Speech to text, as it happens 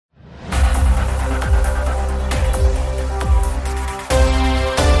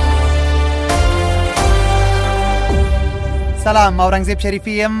سلام، اورنګزیب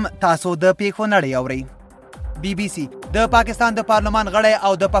شریفی یم. تاسو د پیښو نړۍ اورئ. بی بی سی د پاکستان د پارلمان غړی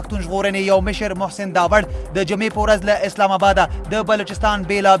او د پښتون ژغورنې یو مشر محسن داوړ د جمعې په ورځ له اسلام آباده د بلوچستان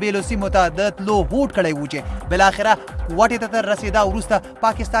بېلابېلو سیمو ته د تلو هوډ کړی و چې بالاخره کوټې ته تر رسېدا وروسته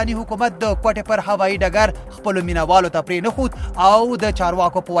پاکستاني حکومت د کوټې پر هوایي ډګر خپلو مینوالو ته پرېنښود او د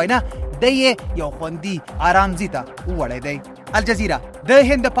چارواکو په وینا دی یې یو خوندي آرامځي ته وړی دی. الجزیره د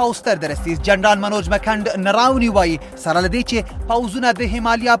هند پوځ ستر درستیز جنرال منوج مکنډ نراونی وایي سره له دې چې پوځونه د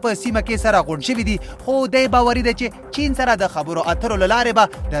هیمالیا په سیمه کې سره غونډ شوي دي، خو دی باوري دی چې چین سره د خبرو اترو له لارې به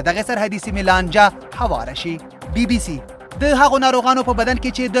د دغې سرحدي سیمې لانجه هواره شي. بی بی سی د هغو ناروغانو په بدن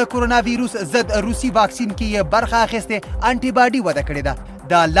کې چې د کرونا ویروس ضد روسي واکسین کې یې برخه اخیستې انټي باډي وده کړې ده.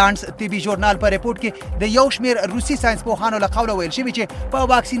 د لانس طبي ژورنال په ریپورټ کې د یو شمېر روسي ساینس پوهانو له قوله ویل شوي چې په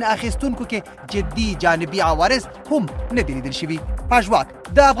واکسین اخیستونکو کې جدي جانبي عوارض هم نه دي لیدل شوي. پژواک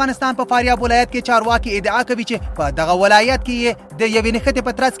د افغانستان په فاریاب ولایت کې چارواکي ادعا کوي چې په دغه ولایت کې د یوې نښتې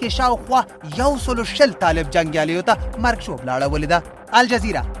په ترڅ کې شاوخوا 120 طالب جنګیالیو ته مرګ شوبله اړولې ده.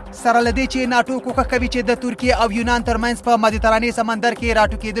 الجزیره سره له دې چې ناټو کوښښ کوي چې د ترکیې او یونان ترمنځ په مدیترانې سمندر کې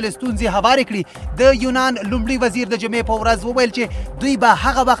راټوکېدلې ستونزې هوارې کړي، د یونان لومړي وزیر د جمعې په ورځ وویل چې دوی به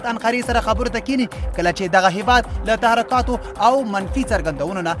هغه وخت انقرې سره خبرو ته کینی کله چې دغه هیواد له تحرکاتو او منفي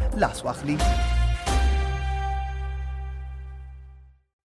څرګندونو نه لاس واخلي.